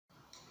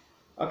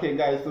Okay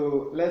guys,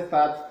 so let's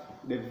start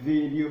the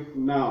video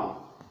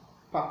now.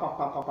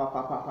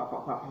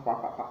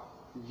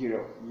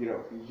 Zero,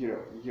 zero,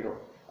 zero, zero.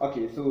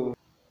 Okay, so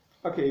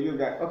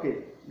okay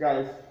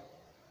guys,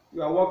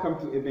 you are welcome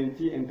to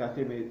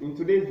Entertainment. In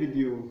today's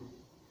video,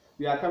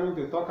 we are coming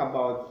to talk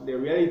about the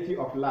reality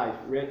of life,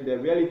 the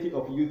reality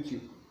of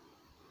YouTube.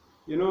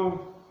 You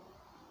know,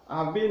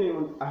 I have been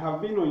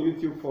on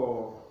YouTube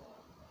for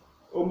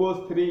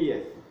almost 3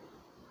 years.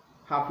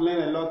 Have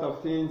learned a lot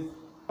of things.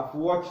 I've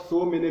watched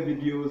so many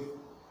videos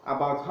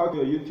about how to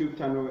your YouTube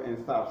channel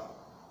and stuff.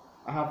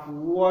 I have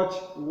watched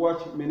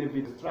many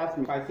videos. Trust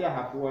me, if I say I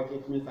have watched,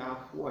 it means I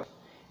have watched.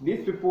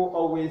 These people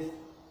always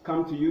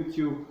come to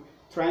YouTube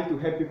trying to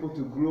help people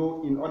to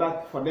grow in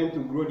order for them to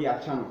grow their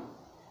channel.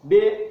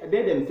 They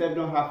themselves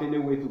don't have any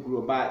way to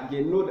grow, but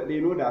they know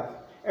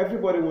that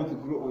everybody wants to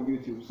grow on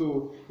YouTube.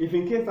 So if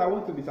in case I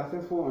want to be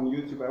successful on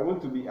YouTube, I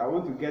want to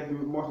get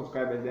more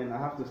subscribers, then I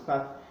have to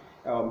start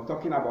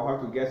talking about how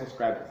to get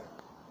subscribers.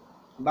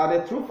 But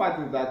the true fact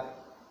is that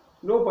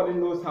nobody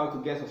knows how to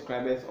get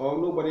subscribers, or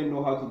nobody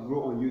knows how to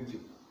grow on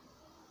YouTube.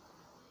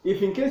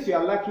 If in case you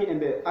are lucky and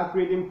the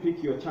algorithm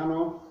pick your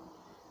channel,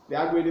 the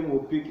algorithm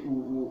will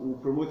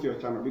promote your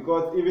channel.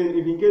 Because even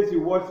if in case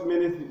you watch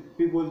many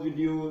people's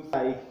videos,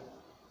 like,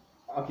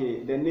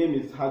 okay, the name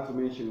is hard to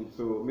mention,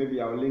 so maybe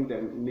I'll link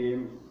the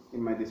name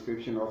in my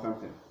description or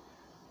something.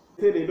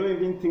 They don't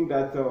even think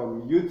that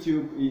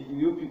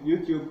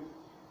YouTube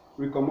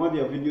recommend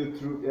your video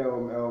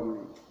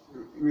through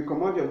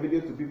recommend your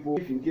video to people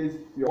if in case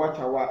your watch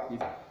hour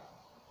is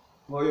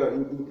or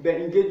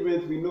the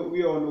engagement.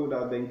 We all know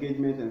that the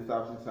engagement and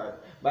stuff is high.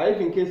 But if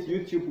in case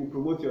YouTube will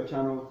promote your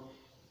channel,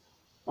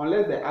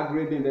 unless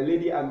the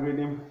lady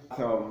algorithm,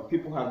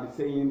 people have been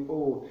saying,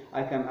 oh,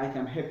 I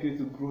can help you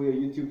to grow your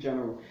YouTube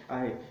channel.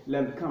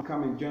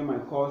 Come and join my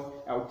course.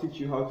 I'll teach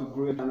you how to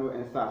grow your channel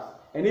and stuff.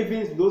 And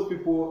even those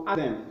people ask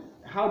them,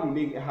 how do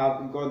they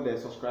have got their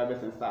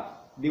subscribers and stuff?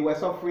 They were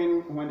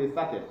suffering when they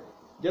started.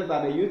 Just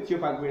that the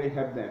YouTube algorithm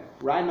helped them.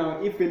 Right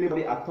now, if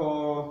anybody at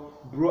all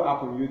grow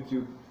up on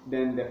YouTube,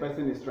 then the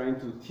person is trying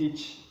to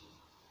teach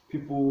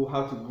people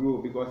how to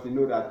grow, because they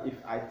know that if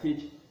I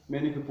teach,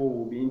 many people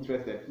will be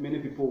interested, many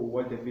people will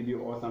watch the video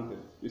or something,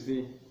 you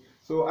see.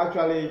 So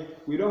actually,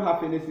 we don't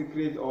have any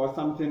secret or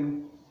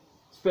something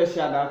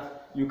special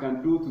that you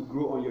can do to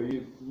grow on your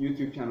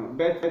YouTube channel.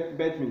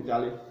 Bet me,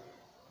 Charlie.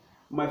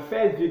 My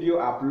first video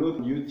I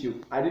uploaded on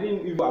YouTube, I didn't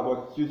even know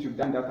about YouTube.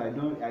 That I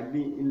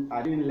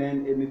didn't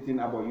learn anything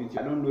about YouTube.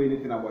 I don't know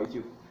anything about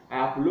YouTube.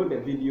 I uploaded the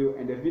video,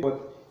 and the video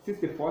got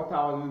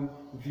 64,000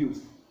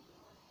 views.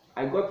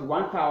 I got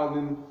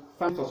 1,000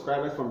 some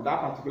subscribers from that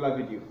particular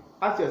video.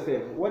 Ask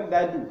yourself, what did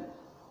I do?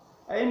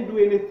 I didn't do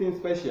anything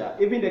special.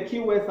 Even the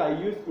keywords I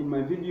used in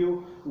my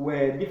video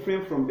were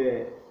different from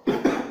the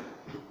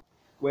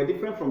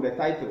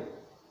title.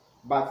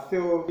 But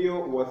still,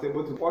 video was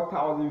able to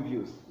 4,000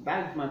 views.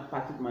 That's my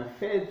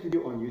first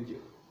video on YouTube.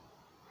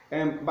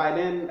 And by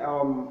then,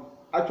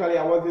 actually,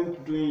 I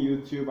wasn't doing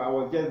YouTube. I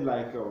was just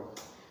like,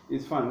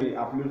 it's fun. I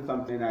upload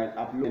something. I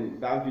upload.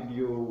 That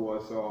video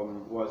was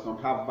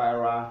half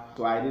viral,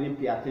 so I didn't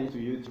pay attention to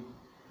YouTube.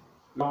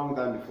 Long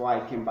time before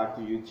I came back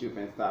to YouTube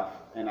and stuff,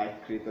 and I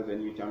created a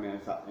new channel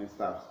and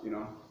stuff. You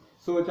know.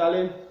 So,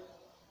 Charlie,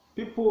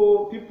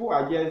 people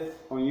are just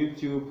on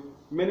YouTube.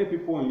 Many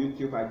people on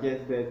YouTube are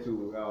just there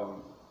to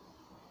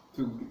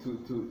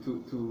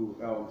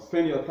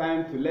spend your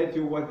time, to let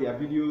you watch their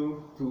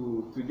video,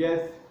 to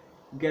just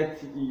get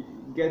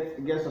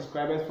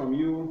subscribers from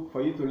you,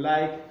 for you to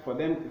like, for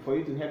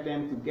you to help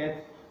them to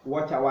get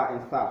watch hour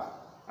and stuff.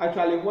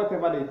 Actually,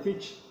 whatever they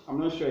teach, I'm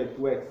not sure it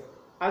works.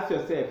 Ask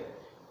yourself,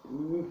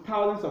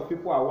 thousands of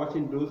people are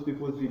watching those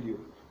people's videos,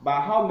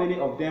 but how many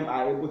of them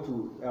are able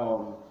to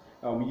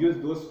use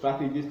those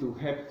strategies to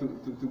help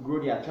to grow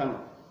their channel?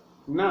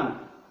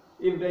 None.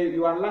 If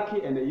you are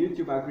lucky and the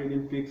YouTube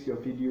algorithm picks your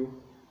video,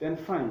 then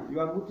fine, you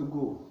are good to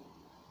go.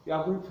 You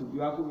are good to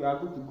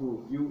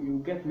go. You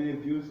get many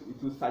views.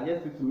 It will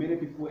suggest it to many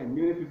people, and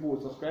many people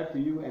will subscribe to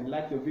you and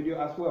like your video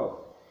as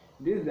well.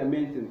 This is the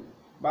main thing.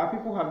 But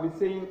people have been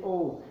saying,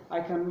 oh,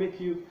 I can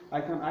make you,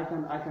 I can.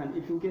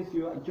 If in case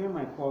you join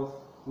my course,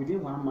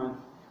 within 1 month,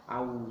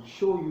 I will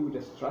show you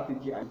the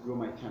strategy I grow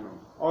my channel.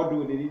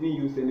 Although they didn't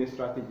use any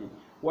strategy.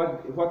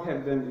 What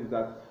helped them is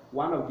that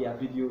one of their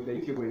videos, the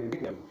YouTube will make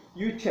them.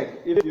 You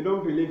check. If you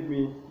don't believe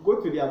me, go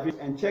to their videos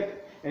and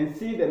check and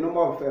see the number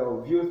of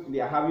views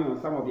they are having on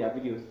some of their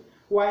videos.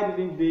 Why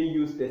didn't they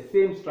use the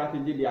same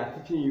strategy they are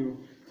teaching you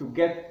to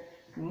get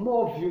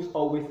more views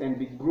always and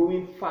be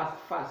growing fast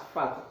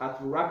at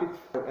rapid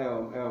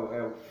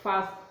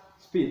fast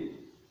speed?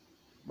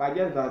 By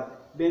just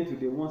that, then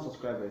they want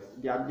subscribers.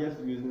 They are just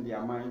using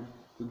their mind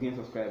to gain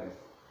subscribers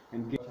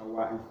and get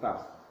power and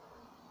stuff.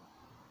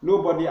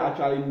 Nobody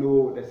actually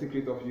know the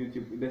secret of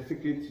YouTube, the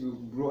secret to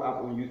grow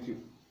up on YouTube.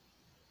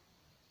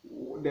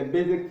 The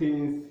basic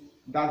things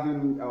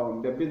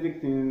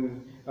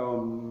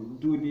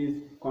do this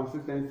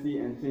consistency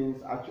and things.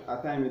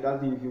 At times it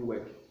doesn't even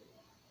work.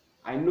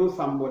 I know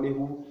somebody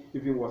who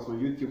even was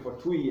on YouTube for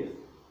 2 years.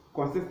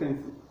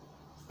 Consistency.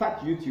 start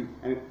YouTube,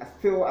 and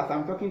still as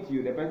I'm talking to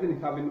you, the person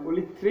is having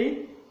only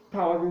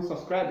 3,000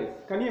 subscribers.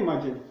 Can you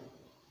imagine?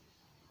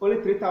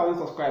 Only 3,000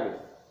 subscribers.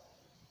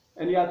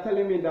 And you are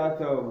telling me that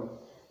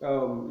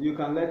you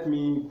can let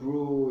me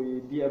grow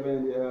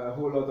a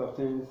whole lot of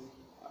things.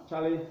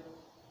 Charlie,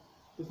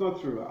 it's not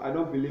true. I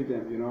don't believe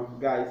them, you know,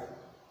 guys.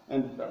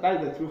 And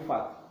that is the true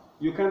fact.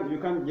 You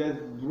can't just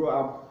grow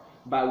up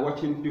by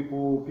watching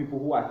people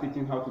who are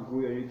teaching how to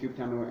grow your YouTube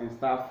channel and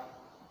stuff.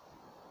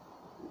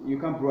 You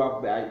can't grow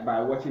up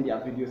by watching their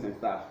videos and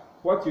stuff.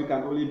 What you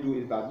can only do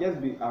is that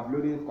just be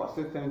uploading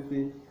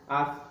consistency,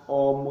 as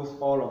almost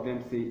all of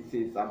them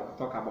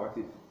talk about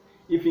it.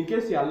 If in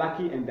case you are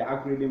lucky and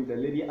the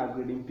lady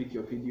algorithm pick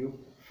your video,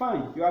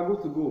 fine, you are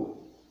good to go.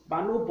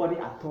 But nobody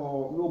at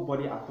all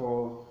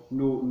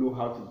know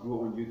how to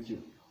grow on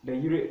YouTube.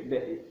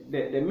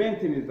 The main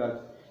thing is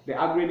that the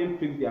algorithm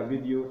picked their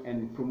video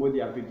and promote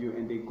their video,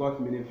 and they got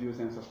many views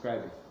and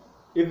subscribers.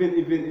 Even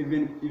the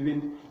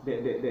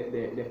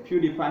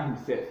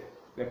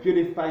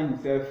PewDiePie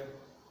himself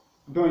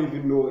don't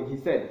even know. He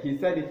said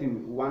it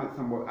in one.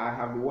 I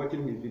have been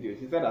watching his videos.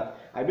 He said that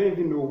I don't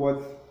even know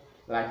what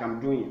I'm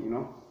doing, you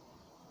know.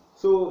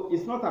 So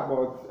it's not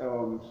about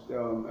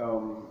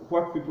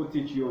what people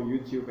teach you on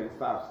YouTube and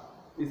stuff.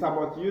 It's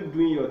about you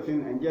doing your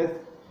thing and just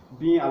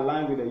being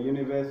aligned with the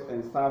universe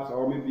and stuff,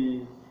 or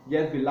maybe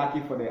just be lucky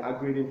for the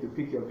algorithm to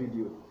pick your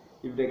video.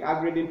 If the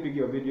algorithm pick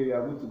your video, you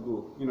are good to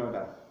go. You know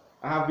that.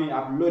 I have been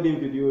uploading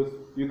videos.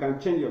 You can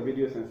change your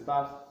videos and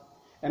stuff.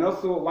 And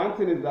also one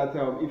thing is that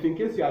if in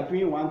case you are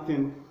doing one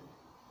thing,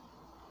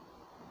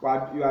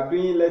 what you are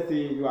doing, let's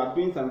say you are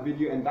doing some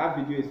video and that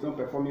video is not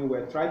performing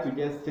well, try to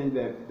just change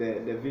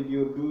the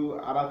video, do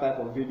other type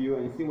of video,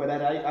 and see whether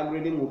the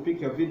algorithm will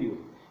pick your video.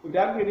 If the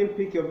algorithm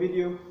pick your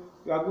video,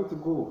 you are good to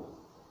go.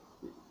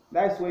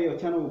 That's where your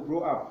channel will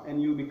grow up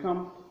and you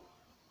become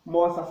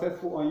more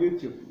successful on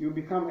YouTube. You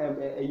become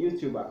a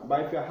YouTuber. But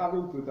if you're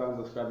having 2,000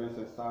 subscribers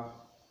and stuff,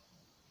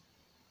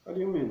 what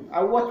do you mean?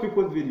 I watch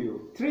people's video.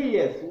 3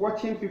 years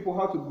watching people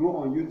how to grow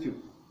on YouTube.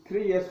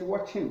 3 years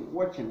watching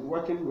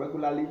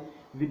regularly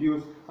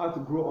videos how to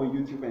grow on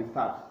YouTube and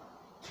stuff.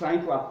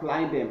 Trying to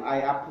apply them. I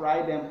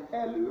apply them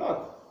a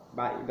lot,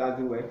 but it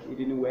doesn't work. It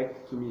didn't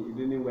work to me. It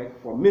didn't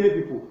work for many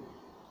people,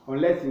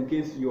 unless in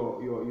case you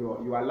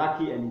are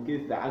lucky and in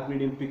case the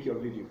algorithm pick your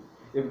video.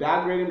 If the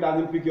algorithm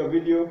doesn't pick your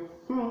video,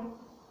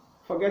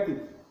 forget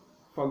it.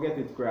 Forget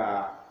it.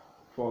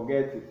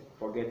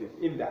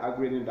 If the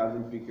algorithm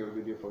doesn't pick your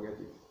video, forget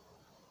it.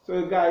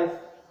 So guys,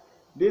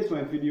 this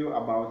one video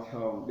about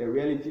the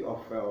reality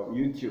of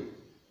YouTube.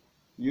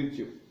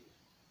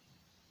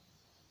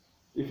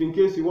 If in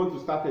case you want to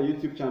start a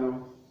YouTube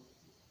channel,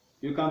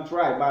 you can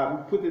try,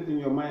 but put it in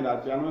your mind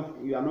that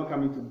you are not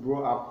coming to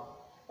grow up.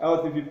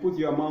 Else, if you put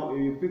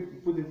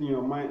it in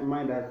your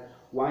mind that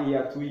 1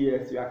 year, 2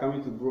 years you are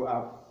coming to grow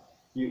up,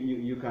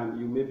 you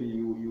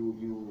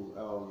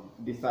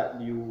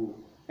decide you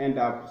end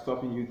up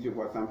stopping YouTube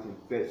or something.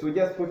 So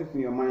just put it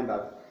in your mind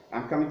that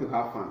I'm coming to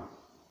have fun,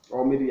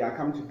 or maybe I'm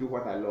coming to do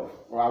what I love,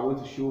 or I want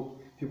to show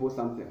people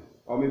something,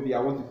 or maybe I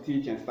want to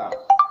teach and stuff.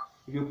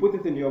 If you put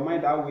it in your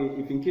mind that way,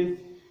 if in case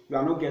you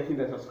are not getting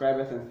the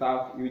subscribers and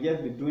stuff, you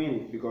just be doing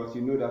it because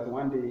you know that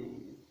one day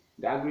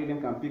the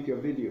algorithm can pick your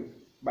video.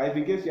 But if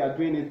in case you are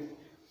doing it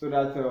so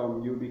that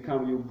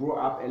you grow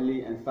up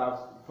early and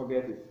stuff,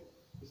 forget it.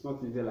 It's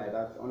not easy like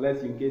that,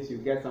 unless in case you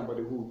get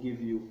somebody who will give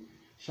you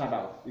shout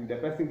out. If the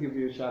person gives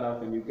you a shout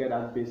out and you get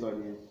that base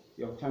audience,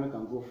 your channel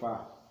can go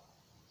far.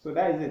 So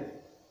that is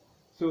it.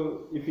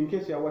 So if in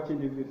case you are watching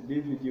this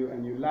video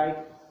and you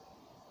like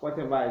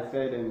whatever I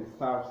said and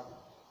stuff,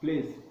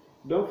 please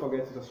don't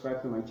forget to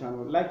subscribe to my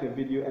channel, like the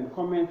video, and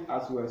comment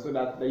as well, so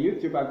that the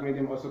YouTube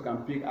algorithm also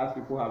can pick as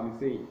people have been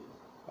saying.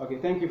 Okay,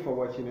 thank you for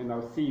watching, and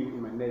I'll see you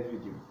in my next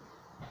video.